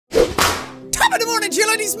Good morning, chill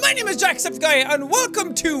ladies. My name is Jacksepticeye, and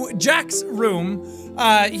welcome to Jack's room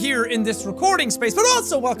here in this recording space, but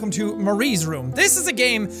also welcome to Marie's room. This is a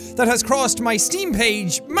game that has crossed my Steam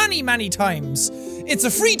page many times. It's a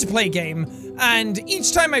free-to-play game, and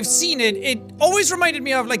each time I've seen it, it always reminded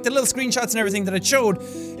me of, like, the little screenshots and everything that it showed.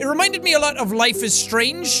 It reminded me a lot of Life is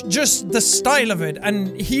Strange, just the style of it,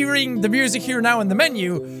 and hearing the music here now in the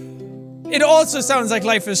menu, it also sounds like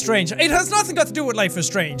Life is Strange. It has nothing got to do with Life is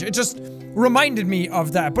Strange, it just reminded me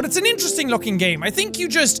of that. But it's an interesting looking game. I think you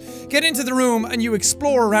just get into the room and you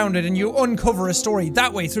explore around it and you uncover a story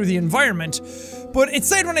that way through the environment. But it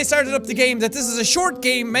said when I started up the game that this is a short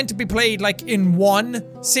game meant to be played like in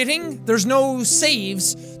one sitting. There's no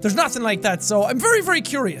saves, there's nothing like that, so I'm very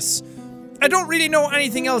curious. I don't really know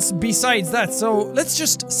anything else besides that, so let's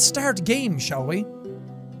just start game, shall we?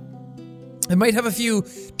 It might have a few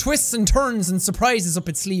twists and turns and surprises up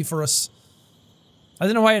its sleeve for us. I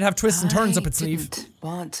don't know why it'd have twists and turns up its sleeve. I didn't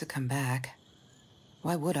want to come back.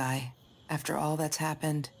 Why would I, after all that's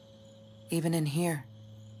happened, even in here?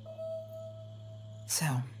 So,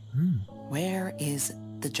 where is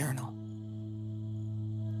the journal?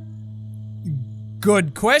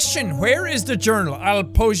 Good question. Where is the journal? I'll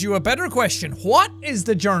pose you a better question. What is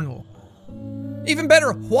the journal? Even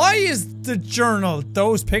better, why is the journal?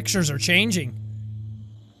 Those pictures are changing.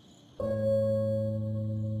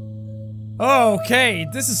 Okay,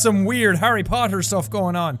 this is some weird Harry Potter stuff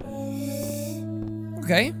going on.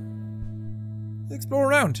 Okay. Let's explore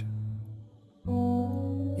around.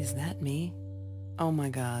 Is that me? Oh my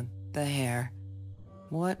god, the hair.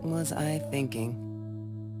 What was I thinking?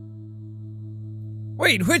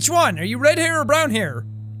 Wait, which one? Are you red hair or brown hair?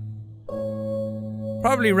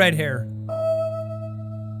 Probably red hair.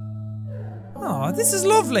 Oh, this is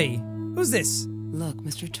lovely. Who's this? Look,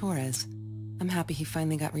 Mr. Torres. I'm happy he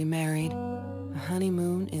finally got remarried. A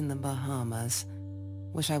honeymoon in the Bahamas.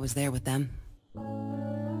 Wish I was there with them.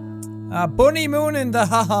 A bunny moon in the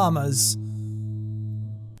Bahamas.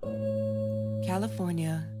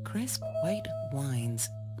 California, crisp white wines.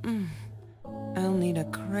 I'll need a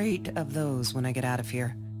crate of those when I get out of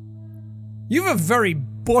here. You have a very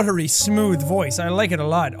buttery, smooth voice. I like it a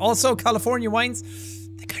lot. Also, California wines,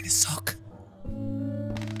 they kind of suck.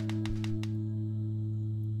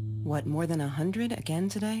 What, more than 100 again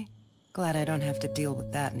today? Glad I don't have to deal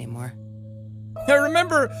with that anymore. I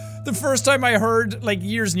remember the first time I heard, like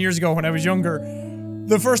years and years ago when I was younger,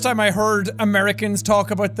 the first time I heard Americans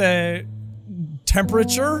talk about the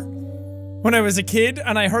temperature when I was a kid,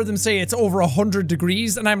 and I heard them say it's over 100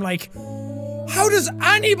 degrees, and I'm like, how does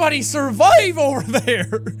anybody survive over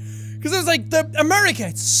there? Because I was like, America,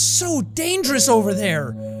 it's so dangerous over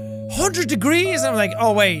there. 100 degrees? And I'm like,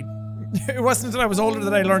 oh wait. It wasn't until I was older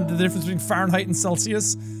that I learned the difference between Fahrenheit and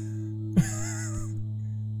Celsius.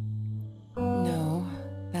 No,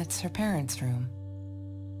 that's her parents' room.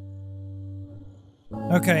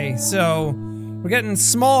 Okay, so we're getting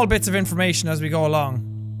small bits of information as we go along.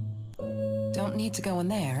 Don't need to go in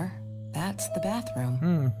there. That's the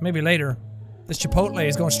bathroom. Maybe later. This Chipotle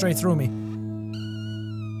is going straight through me.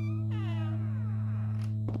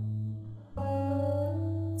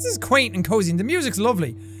 This is quaint and cozy, and the music's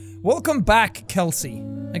lovely. Welcome back, Kelsey.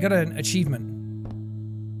 I got an achievement.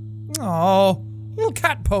 Oh, little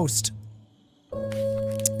cat post.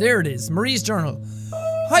 There it is, Marie's journal.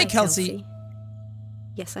 Hi, Kelsey.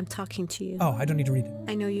 Yes, I'm talking to you. Oh, I don't need to read it.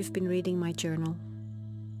 I know you've been reading my journal.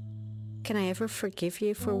 Can I ever forgive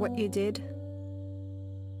you for what you did?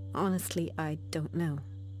 Honestly, I don't know.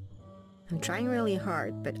 I'm trying really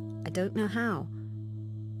hard, but I don't know how.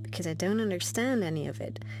 Because I don't understand any of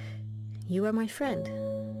it. You are my friend.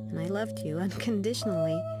 And I loved you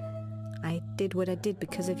unconditionally. I did what I did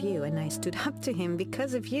because of you, and I stood up to him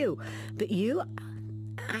because of you. But you,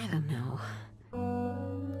 I don't know.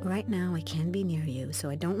 Right now, I can't be near you, so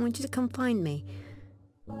I don't want you to come find me.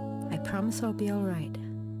 I promise I'll be alright.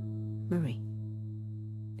 Marie.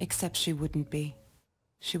 Except she wouldn't be.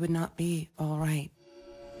 She would not be alright.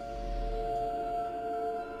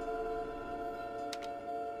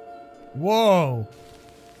 Whoa.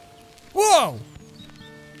 Whoa!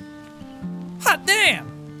 Hot damn!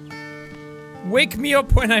 Wake me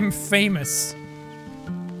up when I'm famous.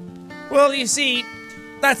 Well, you see,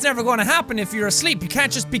 that's never going to happen if you're asleep. You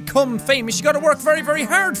can't just become famous. You gotta work very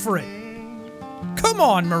hard for it. Come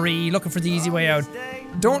on, Marie, looking for the easy way out.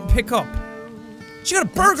 Don't pick up. She got a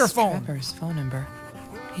burger phone. Trevor's phone number.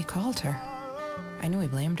 He called her. I knew he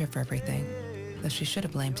blamed her for everything, though she should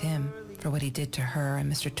have blamed him for what he did to her and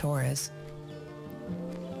Mr. Torres.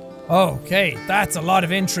 Okay, that's a lot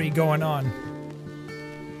of intrigue going on.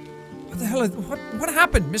 What the hell is, what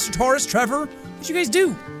happened? Mr. Torres, Trevor? What'd you guys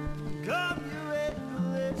do?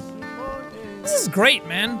 This is great,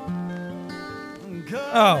 man.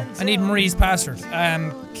 Oh, I need Marie's password.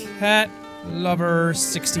 Cat lover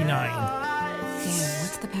 69. Damn,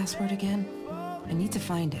 what's the password again? I need to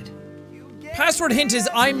find it. Password hint is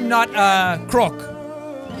I'm not a crook.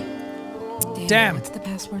 Damn. What's the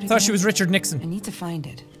password again? Thought she was Richard Nixon. I need to find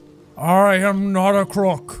it. I am not a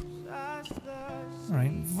crook.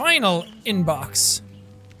 Alright, vinyl inbox.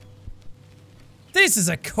 This is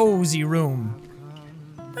a cozy room.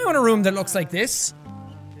 I want a room that looks like this.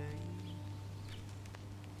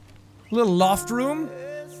 Little loft room.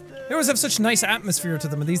 They always have such nice atmosphere to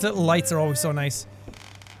them, and these little lights are always so nice.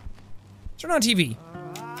 Turn on TV.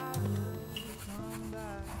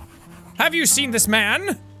 Have you seen this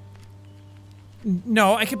man?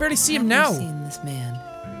 No, I can barely see him now. Have you seen this man?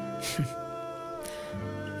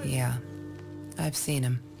 Yeah, I've seen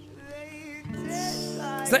him. Is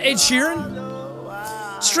that Ed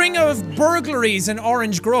Sheeran? String of burglaries in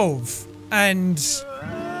Orange Grove. And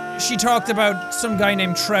she talked about some guy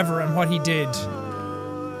named Trevor and what he did.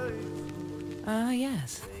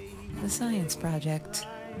 Yes. The science project.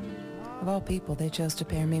 Of all people, they chose to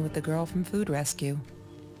pair me with the girl from Food Rescue.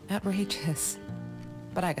 Outrageous.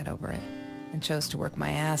 But I got over it, and chose to work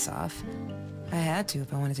my ass off. I had to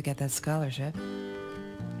if I wanted to get that scholarship.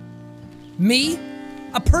 Me?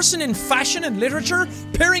 A person in fashion and literature?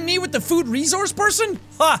 Pairing me with the food resource person?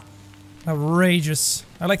 Ha! Outrageous.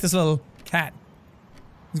 I like this little cat.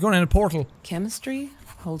 He's going in a portal. Chemistry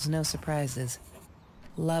holds no surprises.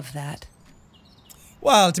 Love that.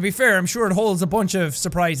 Well, to be fair, I'm sure it holds a bunch of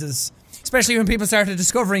surprises. Especially when people started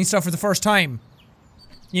discovering stuff for the first time.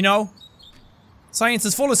 You know? Science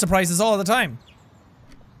is full of surprises all the time.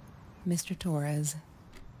 Mr. Torres.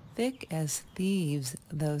 Thick as thieves,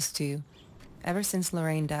 those two. Ever since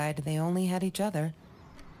Lorraine died, they only had each other.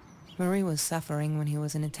 Marie was suffering when he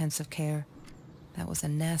was in intensive care. That was a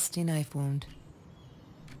nasty knife wound.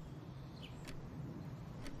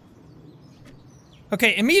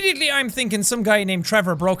 Okay, immediately I'm thinking some guy named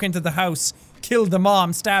Trevor broke into the house, killed the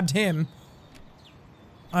mom, stabbed him.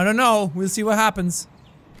 I don't know, we'll see what happens.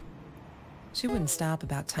 She wouldn't stop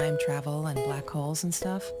about time travel and black holes and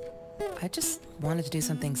stuff. I just wanted to do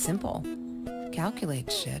something simple. Calculate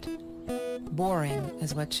shit. Boring,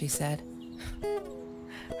 is what she said.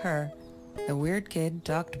 Her. The weird kid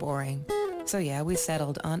talked boring. So yeah, we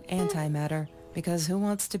settled on antimatter, because who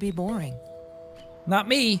wants to be boring? Not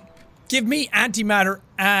me. Give me antimatter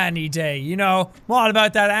any day, you know? I'm all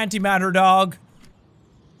about that antimatter, dog.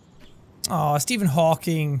 Aw, Stephen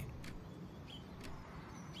Hawking.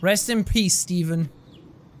 Rest in peace, Stephen.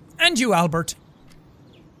 And you, Albert.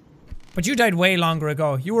 But you died way longer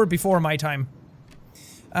ago. You were before my time.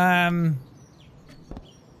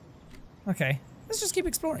 Okay. Let's just keep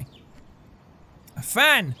exploring. A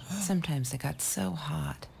fan! Sometimes it got so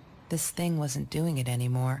hot. This thing wasn't doing it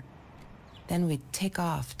anymore. Then we'd take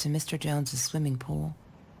off to Mr. Jones's swimming pool.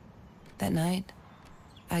 That night,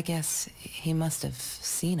 I guess he must have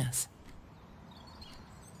seen us.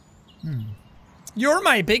 You're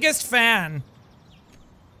my biggest fan!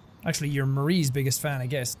 Actually, you're Marie's biggest fan, I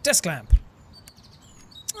guess. Desk lamp.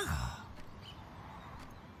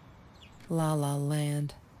 La La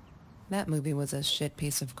Land. That movie was a shit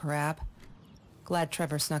piece of crap. Glad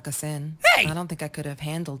Trevor snuck us in. Hey! I don't think I could have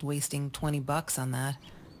handled wasting $20 on that.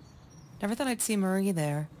 Never thought I'd see Marie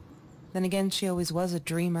there. Then again, she always was a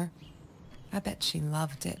dreamer. I bet she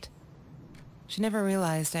loved it. She never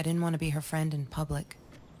realized I didn't want to be her friend in public.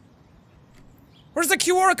 Where's the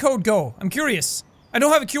QR code go? I'm curious. I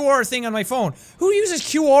don't have a QR thing on my phone. Who uses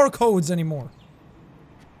QR codes anymore?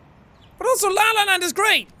 But also, La La Land is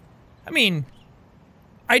great! I mean,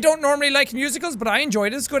 I don't normally like musicals, but I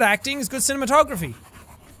enjoyed it. It's good acting, it's good cinematography.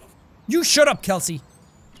 You shut up, Kelsey.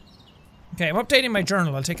 Okay, I'm updating my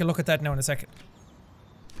journal. I'll take a look at that now in a second.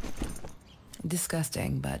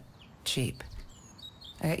 Disgusting, but cheap.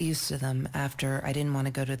 I got used to them after I didn't want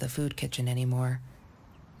to go to the food kitchen anymore.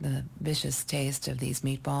 The vicious taste of these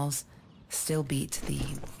meatballs still beats the...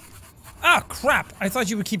 Ah, crap! I thought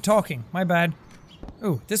you would keep talking. My bad.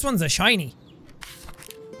 Ooh, this one's a shiny.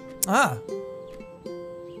 Ah.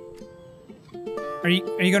 Are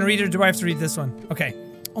you gonna read it, or do I have to read this one? Okay.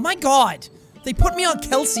 Oh my god! They put me on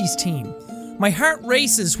Kelsey's team. My heart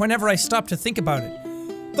races whenever I stop to think about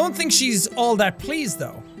it. Don't think she's all that pleased,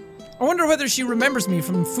 though. I wonder whether she remembers me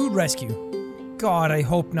from Food Rescue. God, I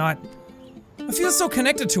hope not. I feel so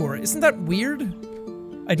connected to her. Isn't that weird?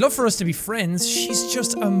 I'd love for us to be friends. She's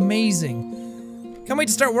just amazing. Can't wait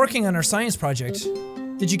to start working on our science project.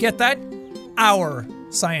 Did you get that? Our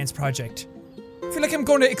science project. I feel like I'm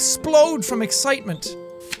going to explode from excitement.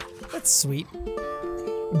 That's sweet.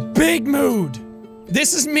 Big mood.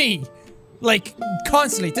 This is me. Like,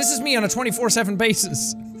 constantly. This is me on a 24/7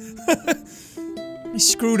 basis. I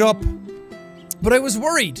screwed up. But I was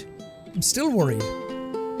worried. I'm still worried.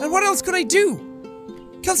 And what else could I do?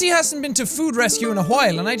 Kelsey hasn't been to food rescue in a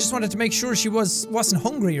while, and I just wanted to make sure she wasn't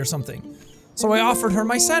hungry or something. So I offered her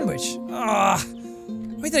my sandwich. Why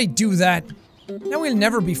did I do that? Now we'll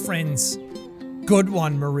never be friends. Good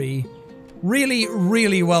one, Marie. Really,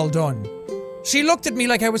 really well done. She looked at me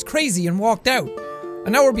like I was crazy and walked out.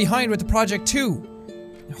 And now we're behind with the project too.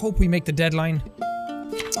 I hope we make the deadline.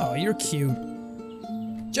 Oh, you're cute.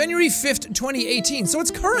 January 5th, 2018, so it's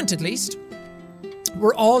current at least.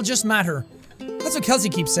 We're all just matter. That's what Kelsey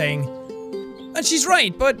keeps saying. And she's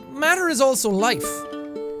right, but matter is also life.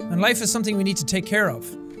 And life is something we need to take care of.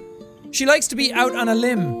 She likes to be out on a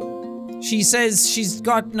limb. She says she's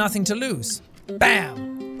got nothing to lose.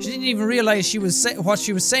 Bam! She didn't even realize what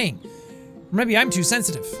she was saying. Maybe I'm too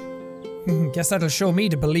sensitive. Guess that'll show me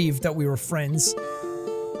to believe that we were friends.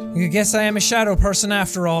 I guess I am a shadow person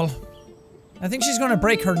after all. I think she's gonna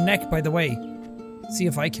break her neck, by the way. See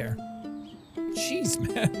if I care. Jeez,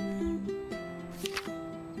 man.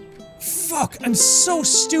 Fuck, I'm so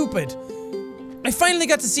stupid. I finally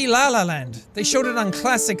got to see La La Land. They showed it on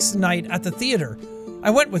Classics night at the theater. I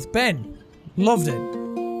went with Ben. Loved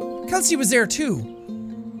it. Kelsey was there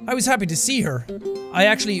too. I was happy to see her. I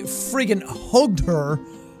actually friggin' hugged her,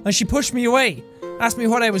 and she pushed me away, asked me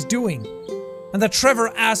what I was doing, and that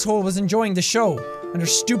Trevor asshole was enjoying the show, and her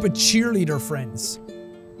stupid cheerleader friends.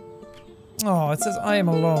 Oh, it says I am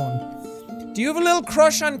alone. Do you have a little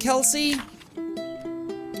crush on Kelsey?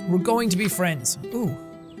 We're going to be friends. Ooh,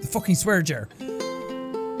 the fucking swear jar.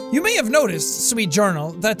 You may have noticed, sweet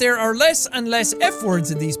journal, that there are less and less F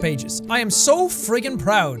words in these pages. I am so friggin'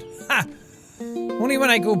 proud. Ha! Only when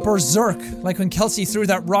I go berserk, like when Kelsey threw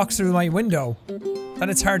that rock through my window, that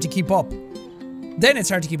it's hard to keep up. Then it's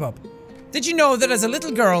hard to keep up. Did you know that as a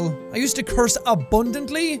little girl, I used to curse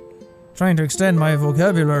abundantly? Trying to extend my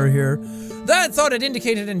vocabulary here. Dad thought it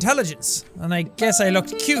indicated intelligence, and I guess I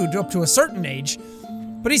looked cute up to a certain age,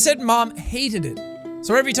 but he said Mom hated it.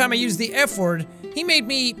 So every time I used the F word, he made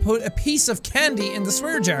me put a piece of candy in the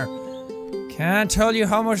swear jar. Can't tell you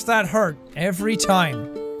how much that hurt every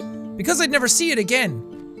time. Because I'd never see it again.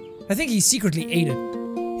 I think he secretly ate it.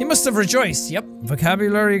 He must have rejoiced. Yep,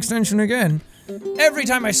 vocabulary extension again. Every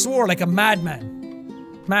time I swore like a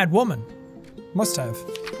madman. Mad woman. Must have.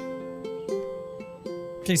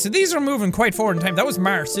 Okay, so these are moving quite forward in time. That was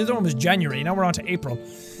March. The other one was January. Now we're on to April.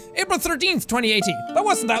 April 13th, 2018. That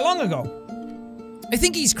wasn't that long ago. I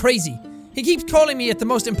think he's crazy. He keeps calling me at the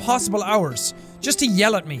most impossible hours, just to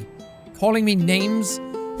yell at me. Calling me names,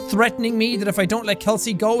 threatening me that if I don't let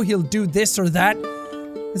Kelsey go, he'll do this or that.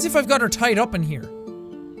 As if I've got her tied up in here.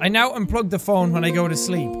 I now unplug the phone when I go to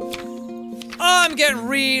sleep. I'm getting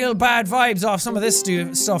real bad vibes off some of this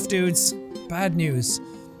stuff, dudes. Bad news.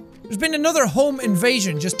 There's been another home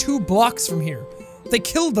invasion just 2 blocks from here. They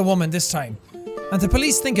killed the woman this time, and the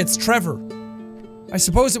police think it's Trevor. I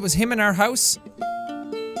suppose it was him in our house?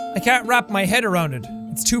 I can't wrap my head around it.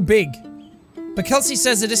 It's too big. But Kelsey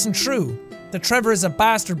says it isn't true. That Trevor is a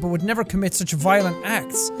bastard but would never commit such violent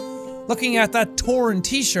acts. Looking at that torn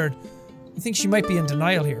t-shirt, I think she might be in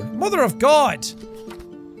denial here. Mother of God!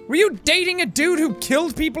 Were you dating a dude who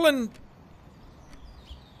killed people and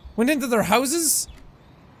went into their houses?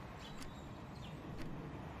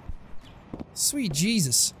 Sweet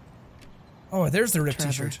Jesus. Oh, there's the ripped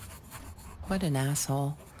t-shirt. What an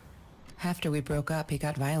asshole. After we broke up, he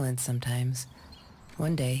got violent sometimes.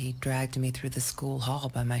 One day, he dragged me through the school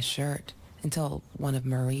hall by my shirt until one of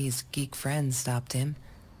Marie's geek friends stopped him.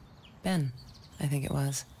 Ben, I think it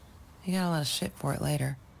was. He got a lot of shit for it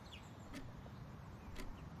later.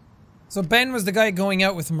 So Ben was the guy going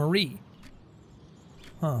out with Marie.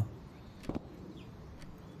 Huh.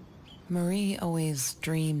 Marie always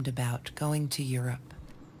dreamed about going to Europe.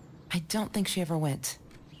 I don't think she ever went.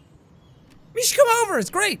 We should come over, it's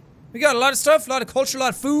great. We got a lot of stuff, a lot of culture, a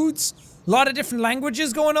lot of foods, a lot of different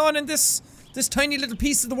languages going on in this tiny little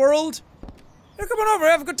piece of the world. Yeah, come on over,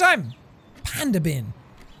 have a good time. Panda bin.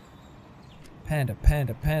 Panda,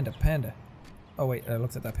 panda, panda, panda. Oh wait, I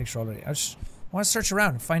looked at that picture already. I just want to search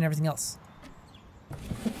around and find everything else.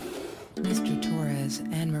 Mr. Torres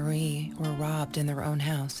and Marie were robbed in their own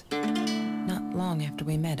house. Not long after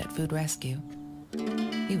we met at Food Rescue.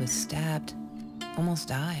 He was stabbed. Almost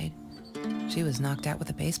died. She was knocked out with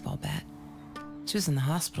a baseball bat. She was in the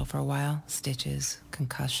hospital for a while. Stitches,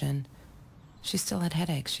 concussion. She still had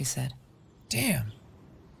headaches, she said. Damn.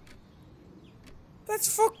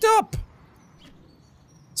 That's fucked up.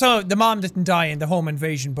 So the mom didn't die in the home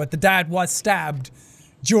invasion, but the dad was stabbed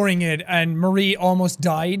during it and Marie almost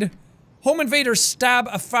died. Home invaders stab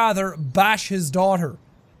a father, bash his daughter.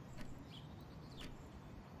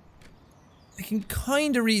 I can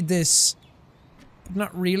kind of read this, but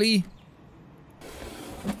not really.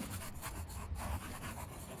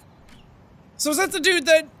 So is that the dude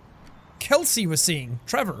that Kelsey was seeing?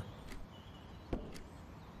 Trevor?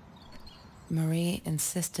 Marie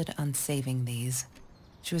insisted on saving these.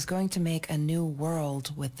 She was going to make a new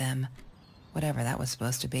world with them. Whatever that was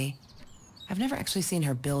supposed to be. I've never actually seen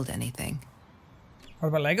her build anything. What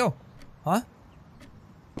about Lego? Huh?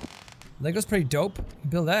 Lego's pretty dope. You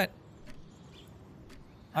build that.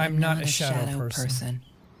 I'm not a shadow person.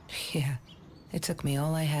 Yeah, it took me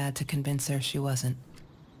all I had to convince her she wasn't.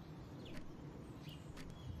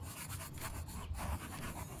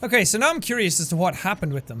 Okay, so now I'm curious as to what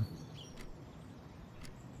happened with them.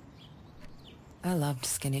 I loved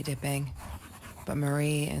skinny dipping, but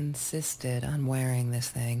Marie insisted on wearing this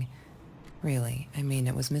thing. Really, I mean,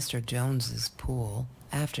 it was Mr. Jones's pool,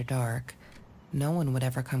 after dark. No one would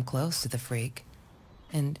ever come close to the freak.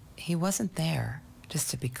 And he wasn't there, just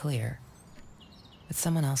to be clear. But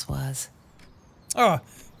someone else was. Oh,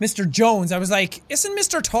 Mr. Jones. I was like, isn't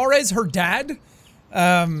Mr. Torres her dad?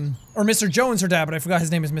 Or Mr. Jones her dad, but I forgot his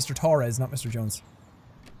name is Mr. Torres, not Mr. Jones.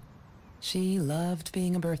 She loved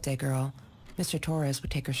being a birthday girl. Mr. Torres would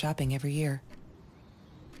take her shopping every year.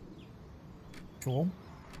 Cool.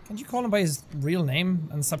 Can't you call him by his real name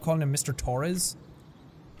and stop calling him Mr. Torres?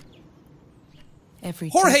 Every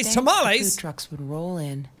Jorge's Tuesday, tamales! the food trucks would roll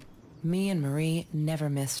in. Me and Marie never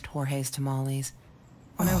missed Jorge's tamales.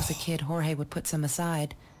 When I was a kid, Jorge would put some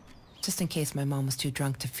aside, just in case my mom was too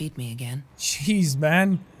drunk to feed me again. Jeez,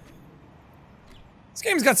 man. This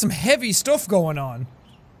game's got some heavy stuff going on.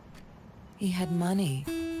 He had money.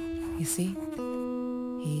 You see?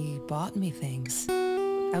 He bought me things.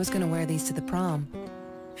 I was gonna wear these to the prom.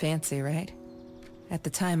 Fancy, right? At the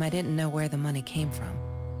time, I didn't know where the money came from.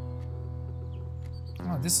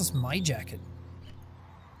 Oh, this is my jacket.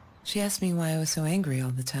 She asked me why I was so angry all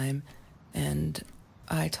the time, and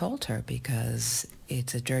I told her because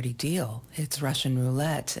it's a dirty deal. It's Russian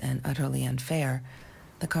roulette and utterly unfair.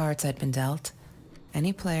 The cards I'd been dealt,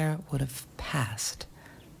 any player would have passed.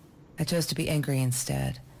 I chose to be angry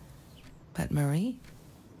instead. But Marie,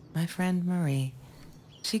 my friend Marie,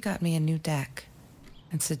 she got me a new deck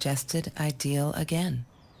and suggested I deal again.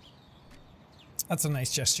 That's a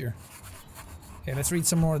nice gesture. Okay, let's read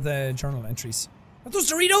some more of the journal entries. Are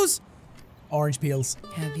those Doritos? Orange peels.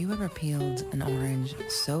 Have you ever peeled an orange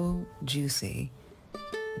so juicy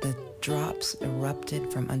the drops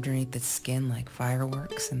erupted from underneath its skin like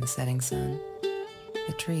fireworks in the setting sun?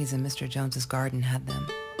 The trees in Mr. Jones's garden had them.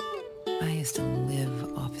 I used to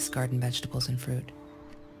live off his garden vegetables and fruit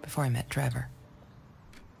before I met Trevor.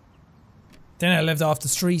 Then I lived off the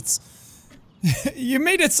streets. You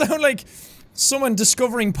made it sound like someone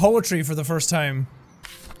discovering poetry for the first time.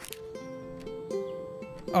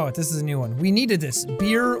 Oh, this is a new one. We needed this.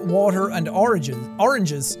 Beer, water, and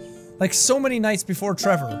oranges. Like so many nights before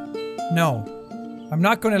Trevor. No. I'm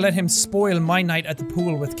not going to let him spoil my night at the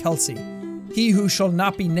pool with Kelsey. He who shall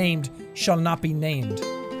not be named shall not be named.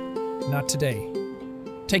 Not today.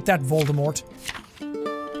 Take that, Voldemort.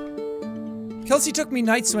 Kelsey took me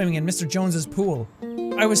night swimming in Mr. Jones's pool.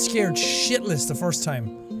 I was scared shitless the first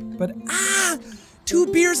time. But 2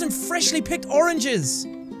 beers and freshly picked oranges!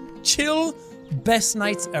 Chill, best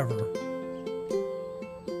nights ever.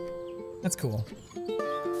 That's cool.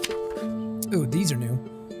 Ooh, these are new.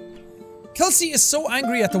 Kelsey is so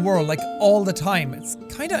angry at the world, like, all the time. It's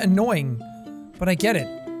kinda annoying, but I get it.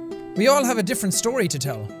 We all have a different story to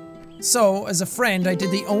tell. So, as a friend, I did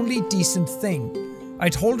the only decent thing. I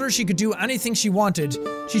told her she could do anything she wanted,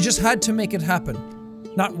 she just had to make it happen.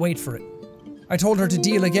 Not wait for it. I told her to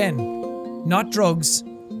deal again. Not drugs,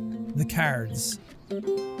 the cards.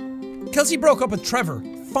 Kelsey broke up with Trevor,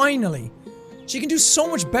 finally. She can do so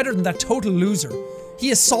much better than that total loser. He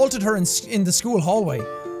assaulted her in the school hallway.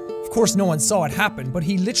 Of course no one saw it happen, but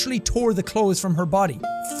he literally tore the clothes from her body.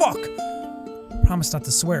 Fuck! Promise not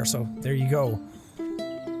to swear, so there you go.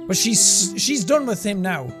 But she's done with him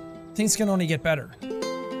now. Things can only get better.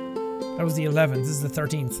 That was the 11th, this is the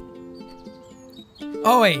 13th.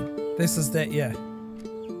 Oh wait, this is the, yeah.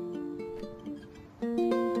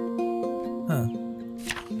 Huh.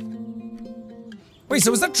 Wait,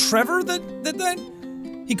 so was that Trevor that did that?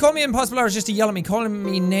 He called me impossible hours just to yell at me, calling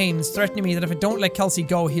me names, threatening me that if I don't let Kelsey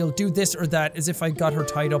go, he'll do this or that, as if I got her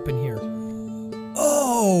tied up in here.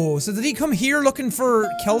 Oh, so did he come here looking for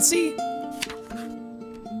Kelsey?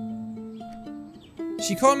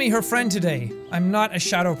 She called me her friend today. I'm not a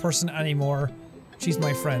shadow person anymore. She's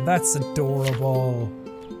my friend. That's adorable.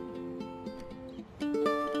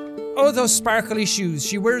 Oh, those sparkly shoes.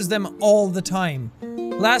 She wears them all the time.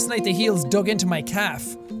 Last night the heels dug into my calf.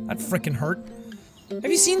 That frickin' hurt. Have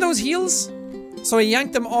you seen those heels? So I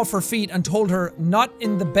yanked them off her feet and told her not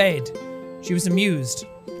in the bed. She was amused.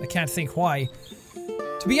 I can't think why.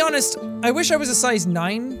 To be honest, I wish I was a size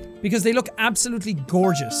 9 because they look absolutely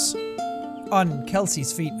gorgeous. On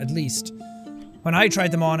Kelsey's feet, at least. When I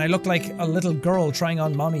tried them on, I looked like a little girl trying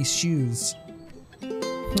on mommy's shoes.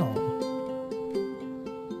 Oh.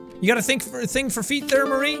 You got a thing for feet there,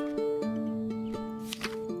 Marie?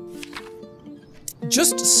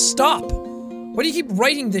 Just stop! Why do you keep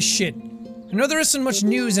writing this shit? I know there isn't much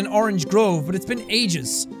news in Orange Grove, but it's been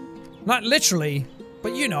ages. Not literally,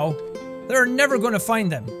 but you know. They're never gonna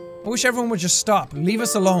find them. I wish everyone would just stop, leave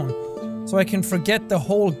us alone, so I can forget the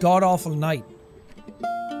whole god-awful night.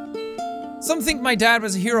 Some think my dad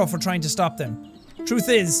was a hero for trying to stop them. Truth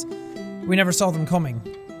is, we never saw them coming.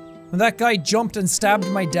 When that guy jumped and stabbed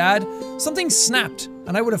my dad, something snapped,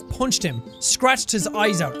 and I would have punched him, scratched his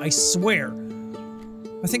eyes out, I swear.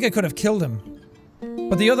 I think I could have killed him.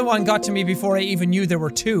 But the other one got to me before I even knew there were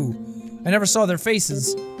two. I never saw their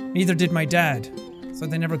faces, neither did my dad, so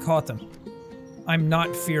they never caught them. I'm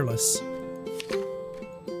not fearless.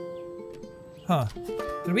 Huh.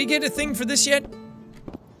 Did we get a thing for this yet?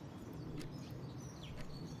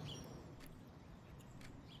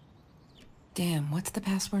 Damn, what's the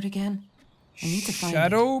password again? I need to find it.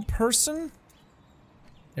 Shadow person?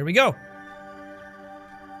 There we go.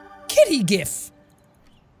 Kitty gif!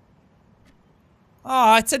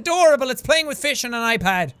 Aw, it's adorable. It's playing with fish on an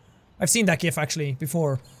iPad. I've seen that gif, actually,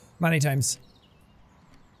 before. Many times.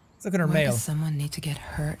 Let's look at her Why mail. does someone need to get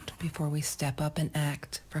hurt before we step up and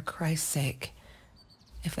act, for Christ's sake?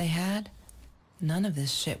 If they had, none of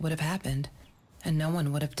this shit would have happened, and no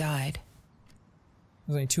one would have died.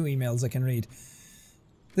 There's only 2 emails I can read.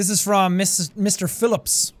 This is from Mr.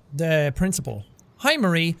 Phillips, the principal. Hi,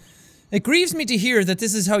 Marie. It grieves me to hear that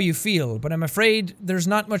this is how you feel, but I'm afraid there's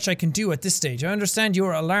not much I can do at this stage. I understand you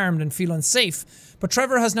are alarmed and feel unsafe, but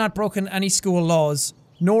Trevor has not broken any school laws,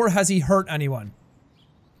 nor has he hurt anyone.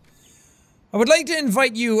 I would like to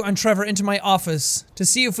invite you and Trevor into my office to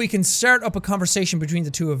see if we can start up a conversation between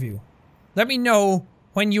the two of you. Let me know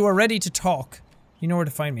when you are ready to talk. You know where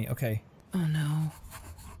to find me, okay? Oh no.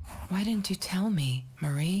 Why didn't you tell me,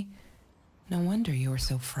 Marie? No wonder you were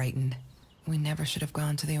so frightened. We never should have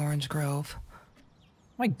gone to the Orange Grove.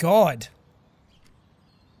 My god.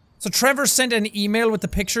 So Trevor sent an email with the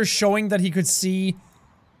picture showing that he could see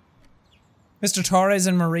Mr. Torres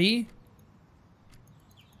and Marie?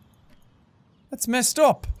 That's messed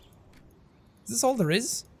up. Is this all there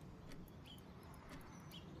is?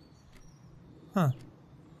 Huh.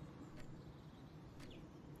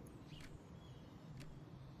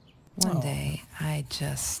 One day, I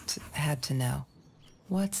just had to know.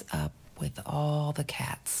 What's up with all the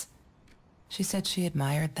cats? She said she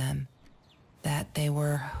admired them. That they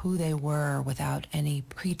were who they were without any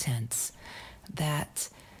pretense. That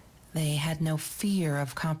they had no fear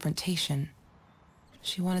of confrontation.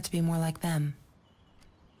 She wanted to be more like them.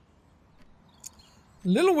 A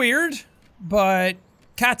little weird, but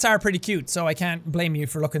cats are pretty cute, so I can't blame you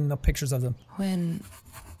for looking up pictures of them. When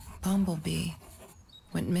Bumblebee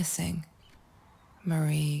went missing,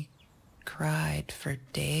 Marie cried for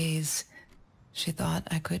days. She thought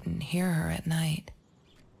I couldn't hear her at night.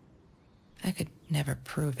 I could never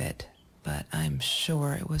prove it, but I'm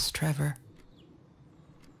sure it was Trevor.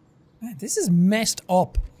 Man, this is messed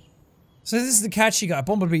up. So this is the cat she got,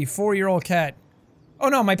 Bumblebee, 4-year-old cat. Oh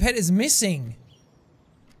no, my pet is missing.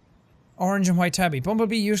 Orange and white tabby.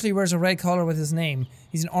 Bumblebee usually wears a red collar with his name.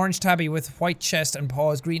 He's an orange tabby with white chest and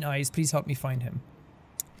paws, green eyes. Please help me find him.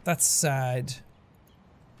 That's sad.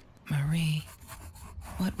 Marie,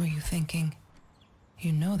 what were you thinking?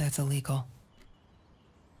 You know that's illegal.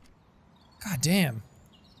 God damn.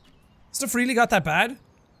 Stuff really got that bad?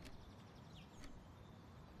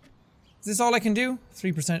 Is this all I can do?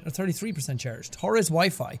 3% or 33% charged. Torres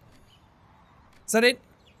Wi-Fi. Is that it?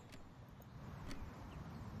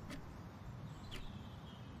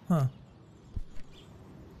 Huh.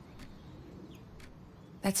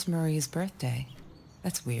 That's Marie's birthday.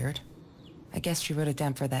 That's weird. I guess she wrote it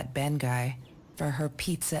down for that Ben guy. For her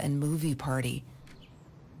pizza and movie party.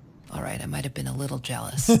 Alright, I might have been a little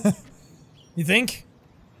jealous. You think?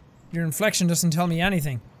 Your inflection doesn't tell me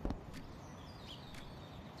anything.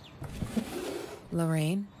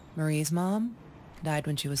 Lorraine, Marie's mom, died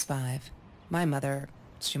when she was 5. My mother,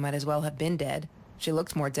 she might as well have been dead. She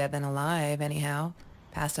looked more dead than alive, anyhow.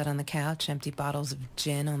 Passed out on the couch, empty bottles of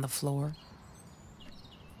gin on the floor.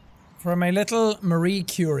 For my little Marie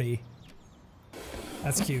Curie.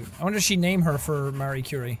 That's cute. I wonder if she'd name her for Marie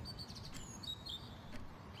Curie.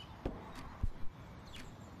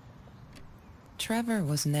 Trevor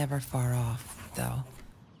was never far off, though.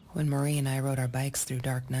 When Marie and I rode our bikes through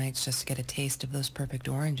dark nights just to get a taste of those perfect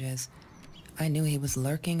oranges, I knew he was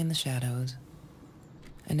lurking in the shadows.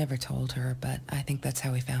 I never told her, but I think that's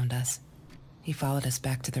how he found us. He followed us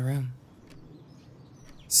back to the room.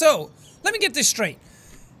 So, let me get this straight.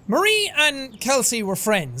 Marie and Kelsey were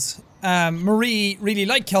friends. Marie really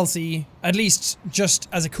liked Kelsey, at least just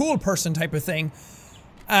as a cool person type of thing,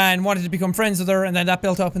 and wanted to become friends with her, and then that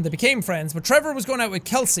built up and they became friends. But Trevor was going out with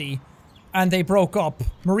Kelsey, and they broke up.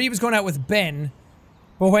 Marie was going out with Ben,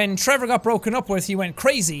 but when Trevor got broken up with, he went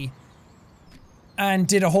crazy and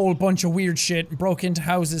did a whole bunch of weird shit, broke into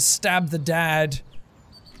houses, stabbed the dad.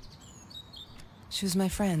 She was my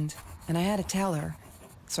friend, and I had to tell her.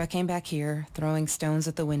 So I came back here, throwing stones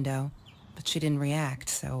at the window, but she didn't react,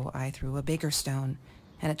 so I threw a bigger stone,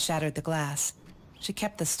 and it shattered the glass. She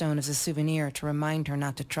kept the stone as a souvenir to remind her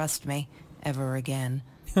not to trust me ever again.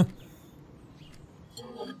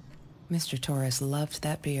 Mr. Torres loved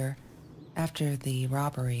that beer. After the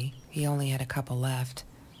robbery, he only had a couple left.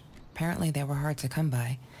 Apparently they were hard to come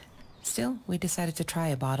by. Still, we decided to try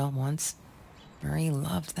a bottle once. Marie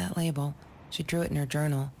loved that label. She drew it in her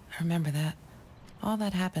journal. I remember that. All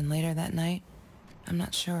that happened later that night, I'm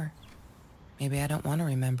not sure. Maybe I don't want to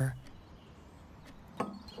remember.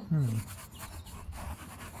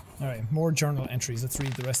 Alright, more journal entries. Let's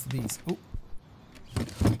read the rest of these. Oh.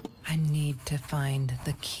 I need to find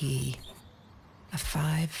the key. A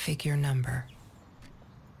 5-figure number.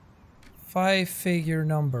 5-figure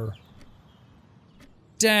number.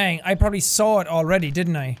 Dang, I probably saw it already,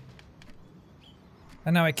 didn't I?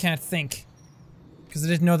 And now I can't think. Because I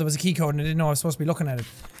didn't know there was a key code and I didn't know I was supposed to be looking at it.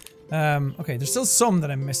 Okay, there's still some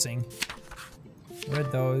that I'm missing.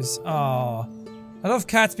 Read those. Aww. I love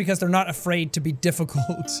cats because they're not afraid to be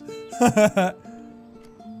difficult.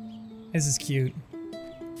 This is cute.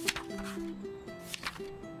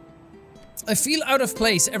 I feel out of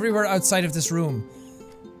place everywhere outside of this room.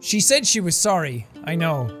 She said she was sorry, I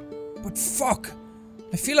know. But fuck.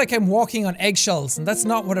 I feel like I'm walking on eggshells and that's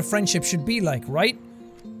not what a friendship should be like, right?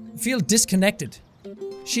 I feel disconnected.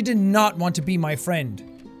 She did not want to be my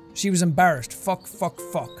friend. She was embarrassed. Fuck, fuck,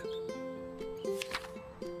 fuck.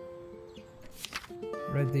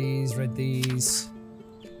 Read these, read these.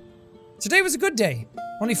 Today was a good day.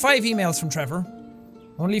 Only 5 emails from Trevor.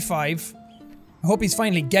 Only 5. I hope he's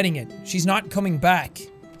finally getting it. She's not coming back.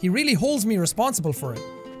 He really holds me responsible for it.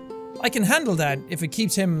 I can handle that if it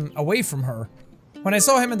keeps him away from her. When I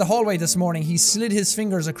saw him in the hallway this morning, he slid his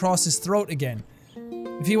fingers across his throat again.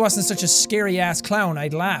 If he wasn't such a scary-ass clown,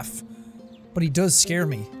 I'd laugh. But he does scare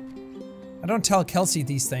me. I don't tell Kelsey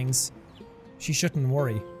these things. She shouldn't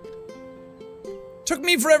worry. Took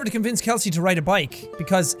me forever to convince Kelsey to ride a bike,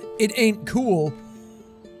 because it ain't cool.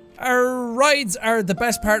 Our rides are the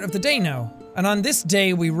best part of the day now, and on this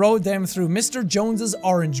day we rode them through Mr. Jones's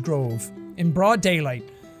orange grove, in broad daylight.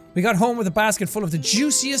 We got home with a basket full of the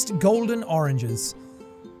juiciest golden oranges.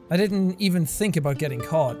 I didn't even think about getting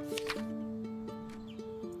caught.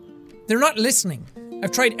 They're not listening.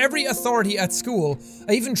 I've tried every authority at school.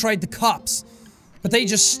 I even tried the cops. But they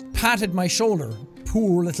just patted my shoulder.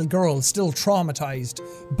 Poor little girl, still traumatized.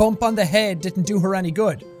 Bump on the head didn't do her any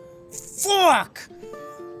good. Fuck!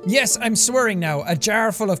 Yes, I'm swearing now. A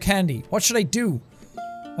jar full of candy. What should I do?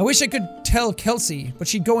 I wish I could tell Kelsey, but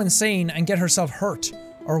she'd go insane and get herself hurt.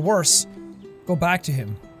 Or worse, go back to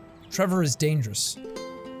him. Trevor is dangerous.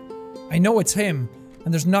 I know it's him,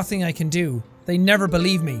 and there's nothing I can do. They never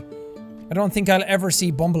believe me. I don't think I'll ever see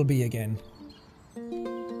Bumblebee again.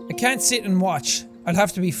 I can't sit and watch. I'll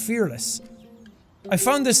have to be fearless. I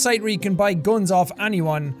found this site where you can buy guns off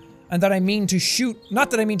anyone, and that I mean to shoot.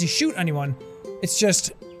 Not that I mean to shoot anyone. It's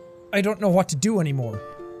just, I don't know what to do anymore.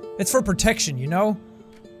 It's for protection, you know?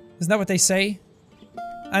 Isn't that what they say?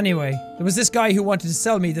 Anyway, there was this guy who wanted to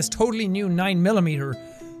sell me this totally new 9mm.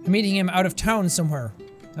 I'm meeting him out of town somewhere.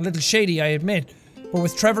 A little shady, I admit, but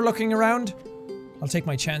with Trevor looking around, I'll take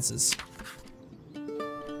my chances.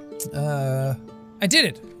 I did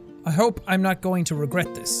it. I hope I'm not going to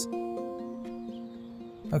regret this.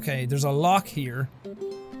 Okay, there's a lock here.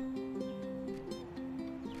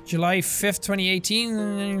 July 5th,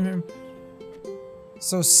 2018.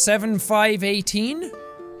 So 7/5/18?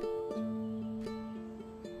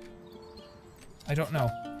 I don't know.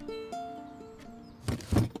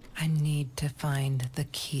 I need to find the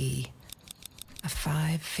key. A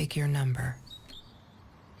 5-figure number.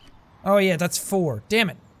 Oh yeah, that's 4. Damn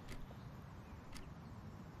it.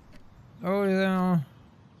 Oh no.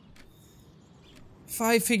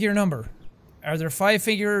 5-figure number. Are there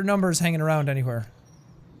 5-figure numbers hanging around anywhere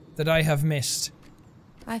that I have missed?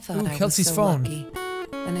 I thought Ooh, I Kelsey's was so phone. lucky.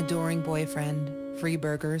 An adoring boyfriend, free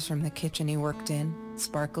burgers from the kitchen he worked in,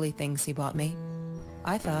 sparkly things he bought me.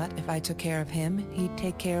 I thought if I took care of him, he'd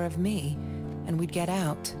take care of me, and we'd get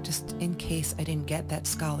out, just in case I didn't get that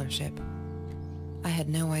scholarship. I had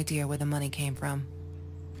no idea where the money came from.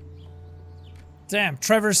 Damn,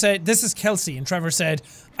 Trevor said, this is Kelsey, and Trevor said,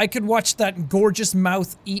 I could watch that gorgeous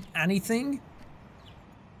mouth eat anything.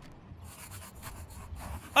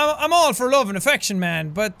 I'm all for love and affection,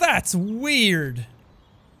 man, but that's weird.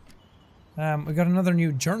 We got another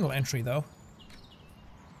new journal entry, though.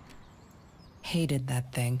 Hated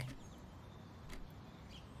that thing.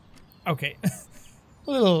 Okay. A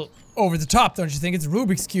little over the top, don't you think? It's a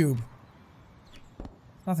Rubik's Cube.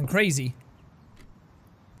 Nothing crazy.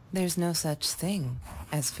 There's no such thing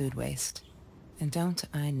as food waste. And don't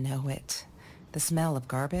I know it? The smell of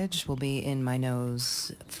garbage will be in my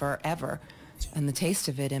nose forever, and the taste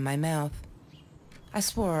of it in my mouth. I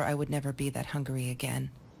swore I would never be that hungry again.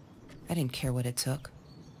 I didn't care what it took.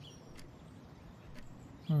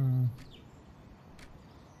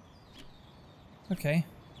 Okay.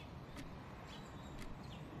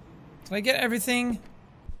 Did I get everything?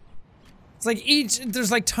 It's like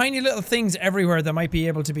there's like tiny little things everywhere that might be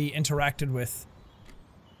able to be interacted with.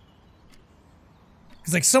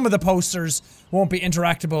 Because like some of the posters won't be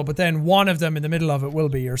interactable, but then one of them in the middle of it will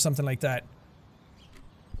be, or something like that.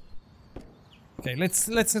 Okay, let's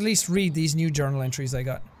at least read these new journal entries I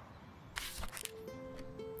got.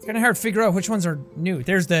 It's kind of hard to figure out which ones are new.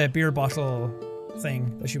 There's the beer bottle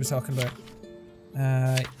thing that she was talking about.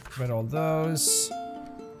 Read all those.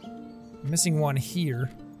 I'm missing one here.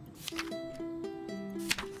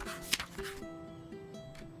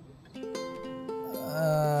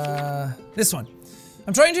 This one.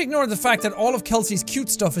 I'm trying to ignore the fact that all of Kelsey's cute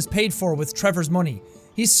stuff is paid for with Trevor's money.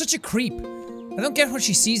 He's such a creep. I don't get what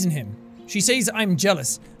she sees in him. She says I'm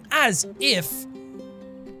jealous. As if.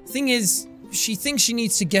 Thing is, she thinks she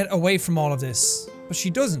needs to get away from all of this. But she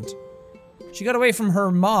doesn't. She got away from her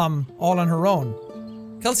mom all on her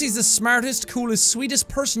own. Kelsey's the smartest, coolest, sweetest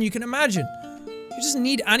person you can imagine. She doesn't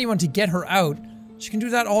need anyone to get her out. She can do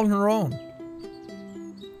that all on her own.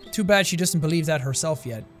 Too bad she doesn't believe that herself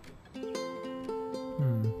yet.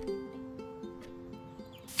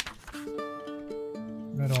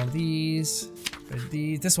 Read all these. Read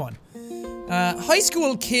these. This one. High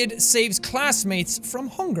school kid saves classmates from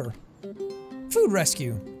hunger. Food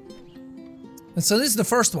rescue. And so this is the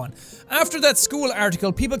first one. After that school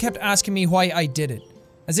article, people kept asking me why I did it.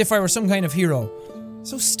 As if I were some kind of hero.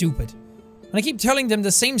 So stupid. And I keep telling them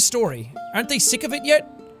the same story. Aren't they sick of it yet?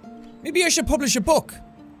 Maybe I should publish a book.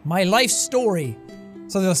 My life story.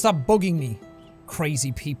 So they'll stop bugging me.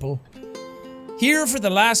 Crazy people. Here for the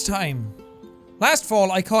last time. Last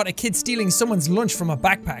fall, I caught a kid stealing someone's lunch from a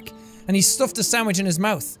backpack, and he stuffed the sandwich in his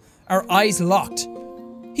mouth. Our eyes locked.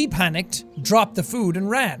 He panicked, dropped the food, and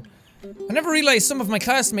ran. I never realized some of my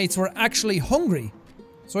classmates were actually hungry,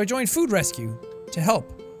 so I joined food rescue to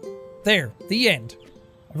help. There, the end.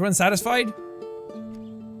 Everyone satisfied?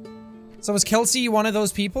 So was Kelsey one of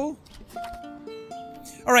those people?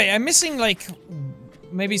 Alright, I'm missing like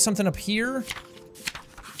maybe something up here.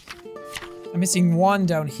 I'm missing one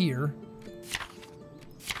down here.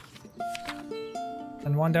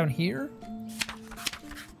 And one down here.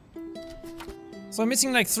 So I'm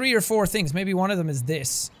missing like 3 or 4 things. Maybe one of them is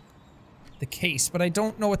this. The case, but I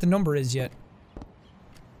don't know what the number is yet.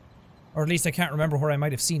 Or at least I can't remember where I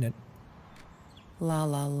might have seen it. La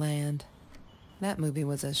La Land. That movie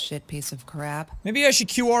was a shit piece of crap. Maybe I should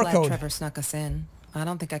QR Glad code. Trevor snuck us in. I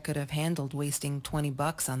don't think I could have handled wasting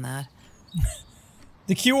 $20 on that.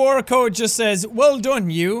 The QR code just says, well done,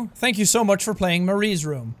 you. Thank you so much for playing Marie's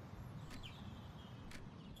Room.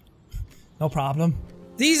 No problem.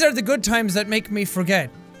 These are the good times that make me forget.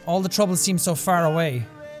 All the troubles seem so far away.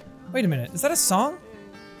 Wait a minute, is that a song?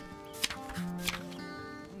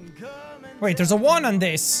 Wait, there's a 1 on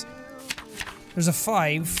this. There's a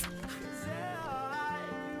 5.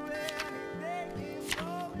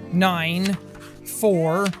 9.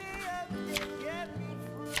 4.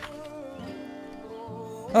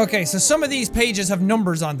 Okay, so some of these pages have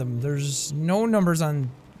numbers on them. There's no numbers on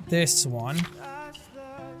this one.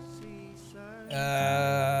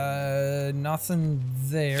 Nothing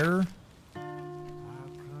there.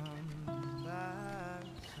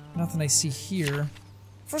 Nothing I see here.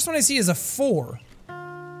 First one I see is a 4.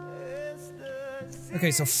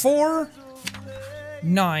 Okay, so 4,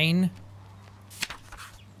 9,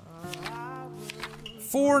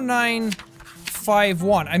 4, 9, 5,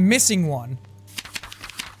 1. I'm missing one.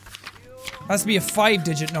 Has to be a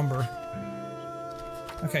 5-digit number.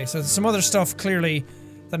 Okay, so there's some other stuff clearly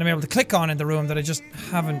that I'm able to click on in the room that I just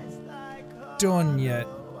haven't done yet.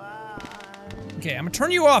 Okay, I'm gonna turn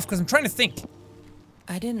you off because I'm trying to think.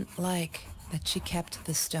 I didn't like that she kept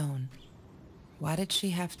the stone. Why did she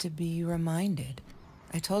have to be reminded?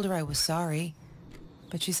 I told her I was sorry,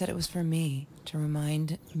 but she said it was for me, to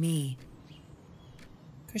remind me.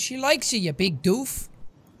 Because she likes you, you big doof.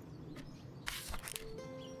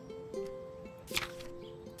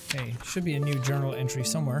 Okay, should be a new journal entry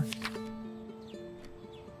somewhere.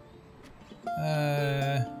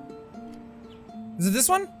 Is it this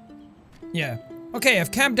one? Yeah. Okay,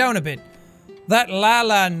 I've calmed down a bit. That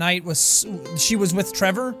Lala night she was with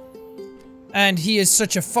Trevor, and he is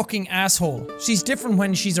such a fucking asshole. She's different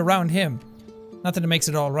when she's around him. Not that it makes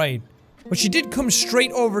it all right. But she did come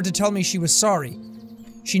straight over to tell me she was sorry.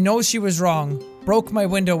 She knows she was wrong, broke my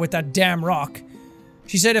window with that damn rock.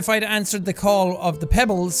 She said if I'd answered the call of the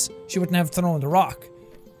pebbles, she wouldn't have thrown the rock.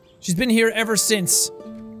 She's been here ever since.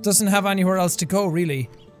 Doesn't have anywhere else to go, really.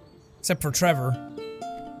 Except for Trevor.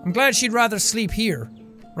 I'm glad she'd rather sleep here.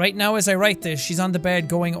 Right now as I write this, she's on the bed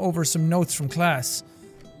going over some notes from class.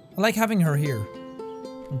 I like having her here.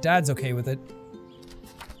 And Dad's okay with it.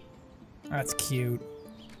 That's cute.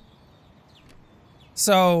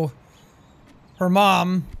 So, her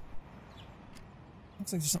mom...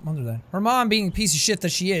 Looks like there's something under that. Her mom being a piece of shit that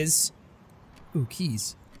she is... Ooh,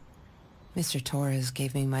 keys. Mr. Torres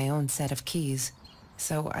gave me my own set of keys,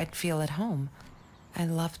 so I'd feel at home. I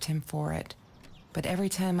loved him for it. But every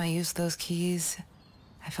time I used those keys,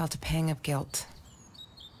 I felt a pang of guilt.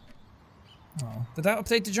 Oh. Did that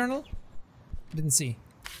update the journal? Didn't see.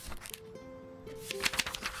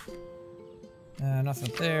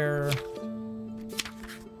 Nothing there.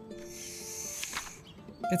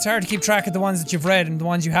 It's hard to keep track of the ones that you've read and the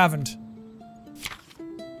ones you haven't.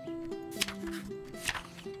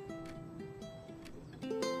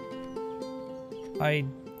 I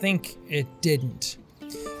think it didn't.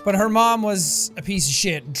 But her mom was a piece of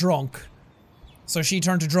shit, drunk. So she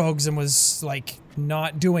turned to drugs and was, like,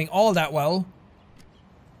 not doing all that well.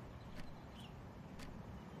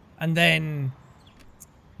 And then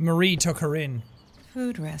Marie took her in.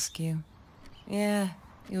 Food rescue. Yeah,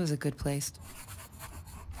 it was a good place.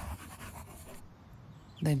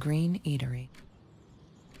 The Green Eatery.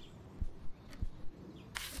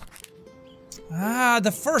 Ah,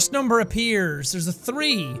 the first number appears. There's a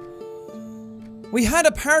 3. We had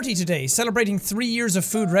a party today, celebrating 3 years of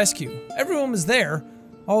food rescue. Everyone was there.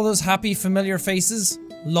 All those happy, familiar faces.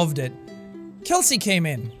 Loved it. Kelsey came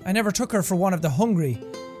in. I never took her for one of the hungry.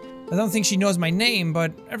 I don't think she knows my name,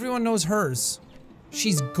 but everyone knows hers.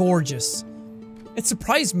 She's gorgeous. It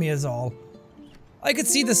surprised me is all. I could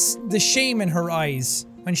see the shame in her eyes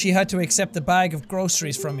when she had to accept the bag of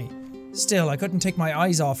groceries from me. Still, I couldn't take my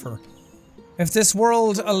eyes off her. If this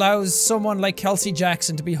world allows someone like Kelsey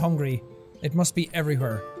Jackson to be hungry, it must be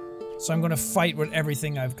everywhere. So I'm gonna fight with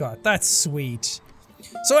everything I've got. That's sweet.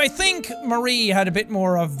 So I think Marie had a bit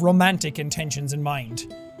more of romantic intentions in mind.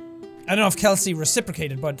 I don't know if Kelsey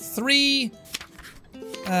reciprocated, but 3,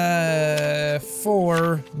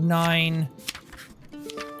 4, 9...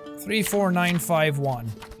 3, 4, 9, 5,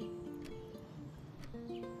 1.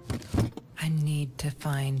 I need to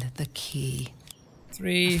find the key.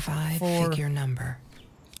 3, a 4... 5-figure number.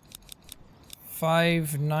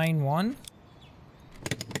 5, 9, 1?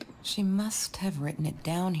 She must have written it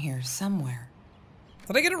down here somewhere.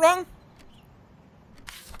 Did I get it wrong?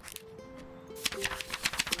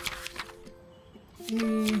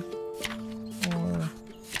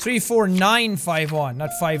 3, 4, 9, 5, 1, not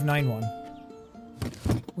 5, 9, 1.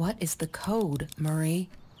 What is the code, Marie?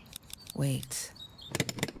 Wait.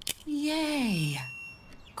 Yay!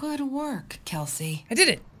 Good work, Kelsey. I did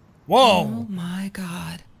it! Whoa! Oh my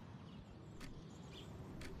god.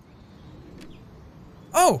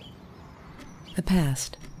 Oh! The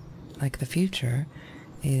past, like the future,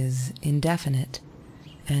 is indefinite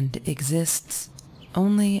and exists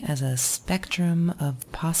only as a spectrum of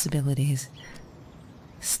possibilities.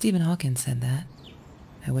 Stephen Hawking said that.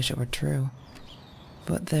 I wish it were true.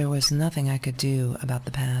 But there was nothing I could do about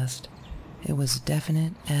the past. It was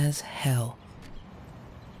definite as hell.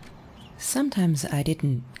 Sometimes I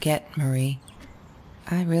didn't get Marie.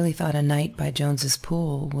 I really thought a night by Jones's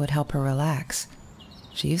pool would help her relax.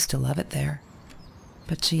 She used to love it there.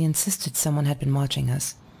 But she insisted someone had been watching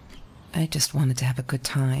us. I just wanted to have a good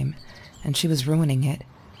time, and she was ruining it,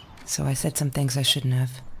 so I said some things I shouldn't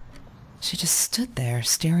have. She just stood there,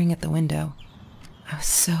 staring at the window. I was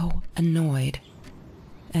so annoyed.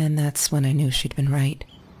 And that's when I knew she'd been right.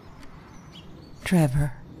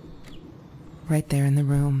 Trevor. Right there in the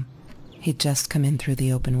room. He'd just come in through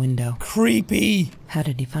the open window. Creepy! How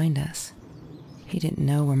did he find us? He didn't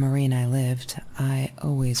know where Marie and I lived. I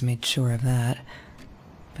always made sure of that.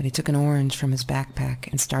 but he took an orange from his backpack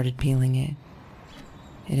and started peeling it.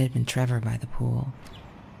 It had been Trevor by the pool,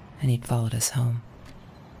 and he'd followed us home.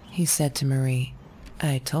 He said to Marie,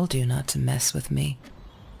 "I told you not to mess with me,"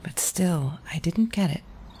 but still, I didn't get it.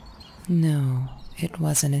 No, it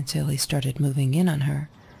wasn't until he started moving in on her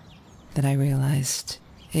that I realized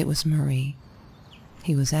it was Marie.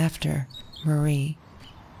 He was after Marie.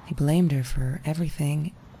 He blamed her for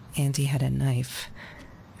everything, and he had a knife.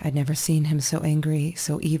 I'd never seen him so angry,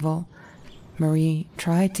 so evil. Marie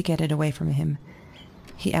tried to get it away from him.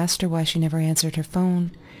 He asked her why she never answered her phone.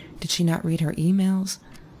 Did she not read her emails?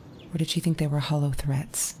 Or did she think they were hollow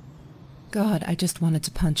threats? God, I just wanted to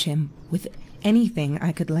punch him with anything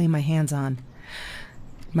I could lay my hands on.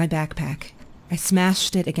 My backpack. I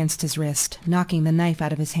smashed it against his wrist, knocking the knife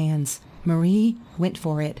out of his hands. Marie went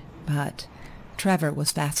for it, but Trevor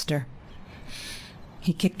was faster.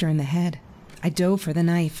 He kicked her in the head. I dove for the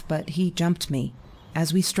knife, but he jumped me.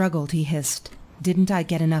 As we struggled, he hissed, "Didn't I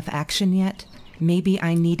get enough action yet? Maybe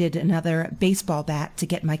I needed another baseball bat to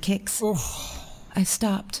get my kicks." I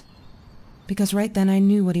stopped, because right then I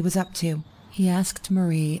knew what he was up to. He asked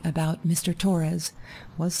Marie about Mr. Torres.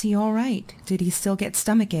 Was he all right? Did he still get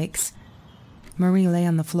stomach aches? Marie lay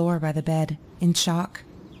on the floor by the bed, in shock,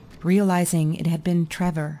 realizing it had been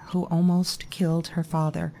Trevor who almost killed her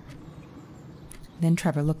father. Then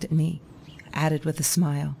Trevor looked at me, added with a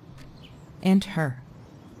smile. And her.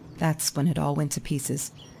 That's when it all went to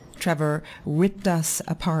pieces. Trevor ripped us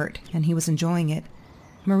apart, and he was enjoying it.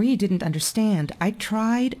 Marie didn't understand. I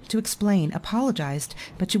tried to explain, apologized,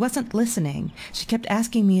 but she wasn't listening. She kept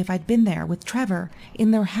asking me if I'd been there with Trevor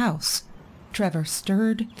in their house. Trevor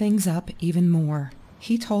stirred things up even more.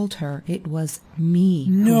 He told her it was me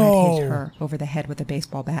who had hit her over the head with a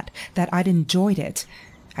baseball bat, that I'd enjoyed it.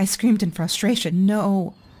 I screamed in frustration,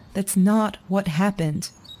 "No, that's not what happened."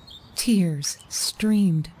 Tears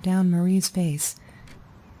streamed down Marie's face.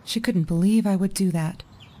 She couldn't believe I would do that,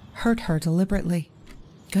 hurt her deliberately.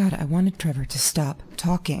 God, I wanted Trevor to stop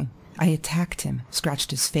talking. I attacked him,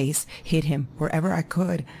 scratched his face, hit him wherever I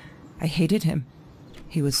could. I hated him.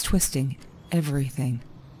 He was twisting everything.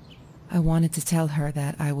 I wanted to tell her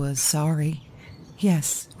that I was sorry.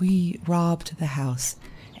 Yes, we robbed the house,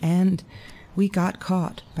 and we got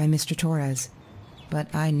caught by Mr. Torres,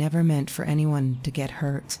 but I never meant for anyone to get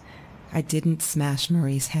hurt. I didn't smash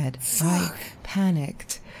Marie's head. I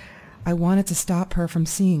panicked. I wanted to stop her from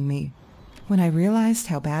seeing me. When I realized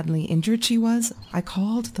how badly injured she was, I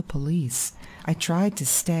called the police. I tried to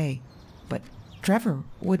stay, but Trevor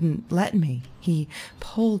wouldn't let me. He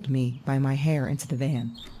pulled me by my hair into the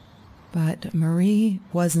van. But Marie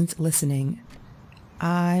wasn't listening.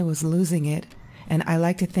 I was losing it, and I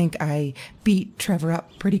like to think I beat Trevor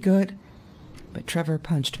up pretty good. But Trevor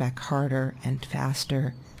punched back harder and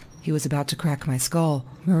faster. He was about to crack my skull.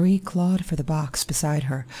 Marie clawed for the box beside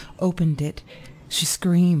her, opened it. She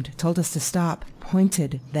screamed, told us to stop,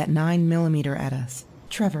 pointed that 9mm at us.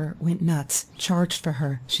 Trevor went nuts, charged for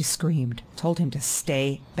her. She screamed, told him to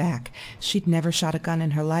stay back. She'd never shot a gun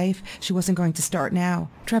in her life. She wasn't going to start now.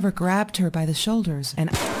 Trevor grabbed her by the shoulders and...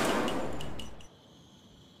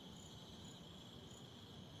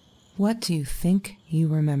 What you think you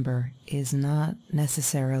remember is not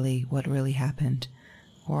necessarily what really happened,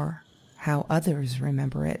 or how others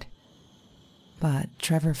remember it. But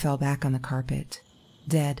Trevor fell back on the carpet,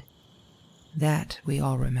 dead. That we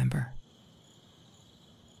all remember.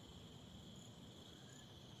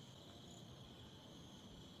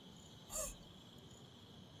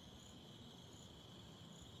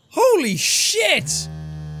 Holy shit!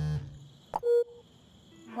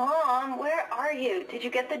 Mom, where are you? Did you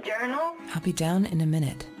get the journal? I'll be down in a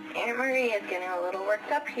minute. Aunt Marie is getting a little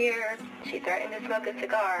worked up here. She threatened to smoke a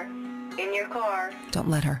cigar. In your car. Don't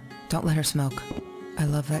let her. Don't let her smoke. I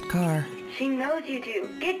love that car. She knows you do.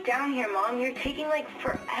 Get down here, Mom. You're taking like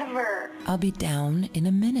forever. I'll be down in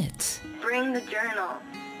a minute. Bring the journal.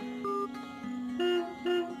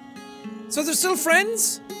 So they're still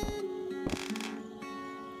friends?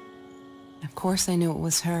 Of course I knew it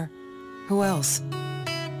was her. Who else?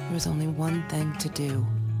 There was only one thing to do.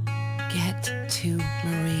 Get to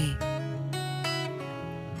Marie.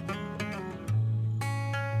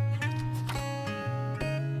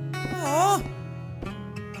 Aww.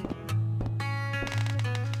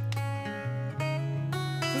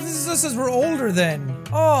 So this is us as we're older then.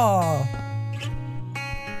 Aww.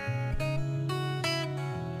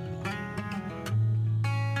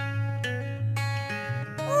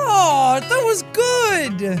 Aww, that was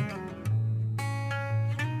good!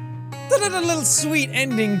 That had a little sweet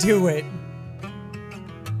ending to it.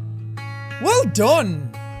 Well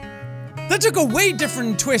done! That took a way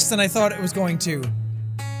different twist than I thought it was going to.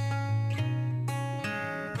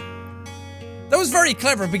 was very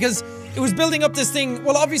clever because it was building up this thing.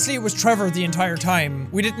 Well, obviously it was Trevor the entire time.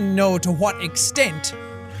 We didn't know to what extent.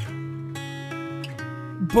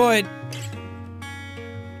 But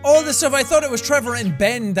all this stuff, I thought it was Trevor and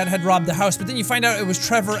Ben that had robbed the house, but then you find out it was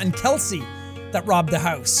Trevor and Kelsey that robbed the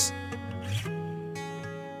house.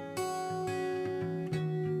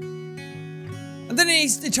 And then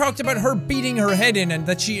he talked about her beating her head in and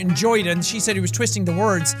that she enjoyed it, and she said he was twisting the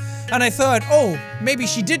words. And I thought, oh, maybe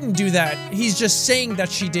she didn't do that. He's just saying that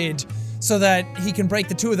she did so that he can break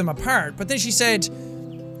the two of them apart. But then she said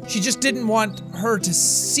she just didn't want her to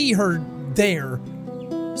see her there.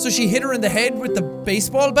 So she hit her in the head with the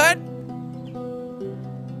baseball bat?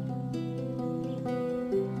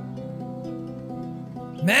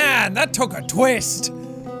 Man, that took a twist.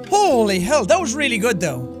 Holy hell, that was really good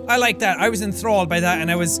though. I like that. I was enthralled by that,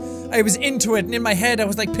 and I was into it, and in my head I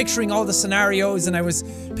was like picturing all the scenarios, and I was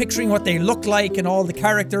picturing what they looked like and all the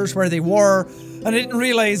characters where they were, and I didn't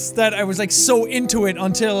realize that I was like so into it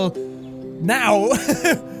until now.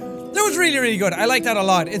 That was really, really good. I like that a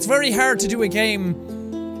lot. It's very hard to do a game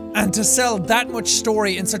and to sell that much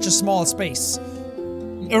story in such a small space.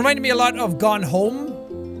 It reminded me a lot of Gone Home.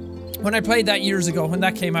 When I played that years ago, when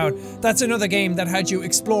that came out, that's another game that had you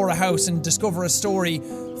explore a house and discover a story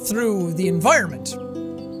through the environment.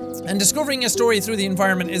 And discovering a story through the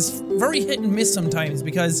environment is very hit and miss sometimes,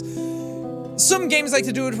 because some games like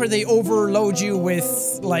to do it where they overload you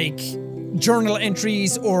with, like, journal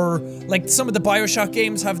entries, or, like, some of the Bioshock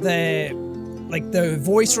games have the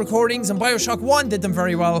voice recordings, and Bioshock 1 did them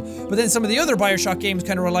very well, but then some of the other Bioshock games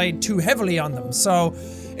kind of relied too heavily on them, so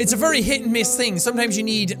it's a very hit and miss thing. Sometimes you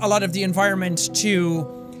need a lot of the environment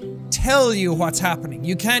to tell you what's happening.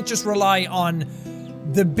 You can't just rely on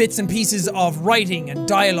the bits and pieces of writing and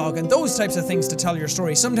dialogue and those types of things to tell your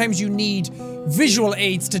story. Sometimes you need visual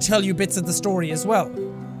aids to tell you bits of the story as well.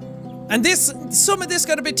 And some of this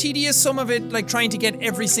got a bit tedious, some of it like trying to get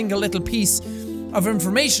every single little piece of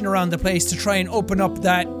information around the place to try and open up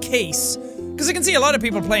that case. Because I can see a lot of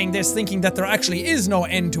people playing this thinking that there actually is no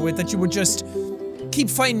end to it, that you would just keep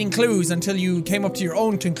finding clues until you came up to your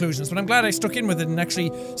own conclusions. But I'm glad I stuck in with it and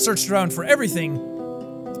actually searched around for everything,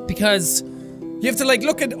 because you have to like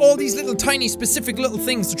look at all these little tiny specific little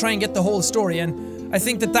things to try and get the whole story, and I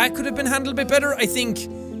think that could have been handled a bit better. I think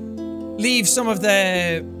leave some of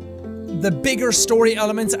the bigger story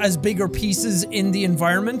elements as bigger pieces in the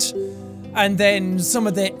environment, and then some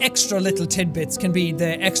of the extra little tidbits can be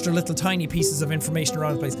the extra little tiny pieces of information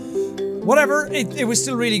around the place. Whatever, it was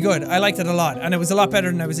still really good. I liked it a lot, and it was a lot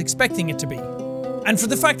better than I was expecting it to be. And for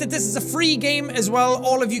the fact that this is a free game as well,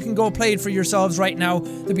 all of you can go play it for yourselves right now.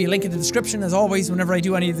 There'll be a link in the description, as always, whenever I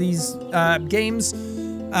do any of these games.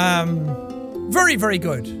 Very, very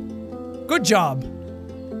good. Good job.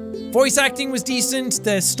 Voice acting was decent,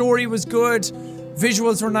 the story was good,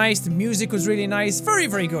 visuals were nice, the music was really nice. Very,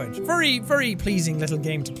 very good. Very, very pleasing little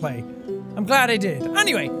game to play. I'm glad I did.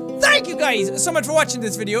 Anyway, thank you guys so much for watching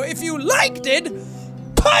this video. If you liked it,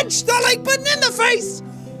 punch the like button in the face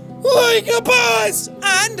like a boss,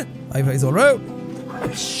 and high fives all around.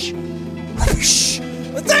 Well,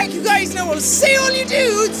 thank you guys, and I will see all you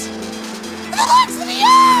dudes in the next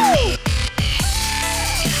video.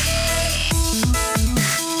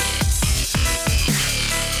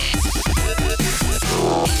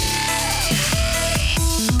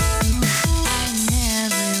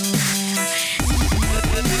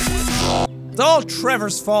 It's all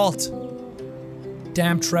Trevor's fault.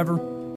 Damn Trevor.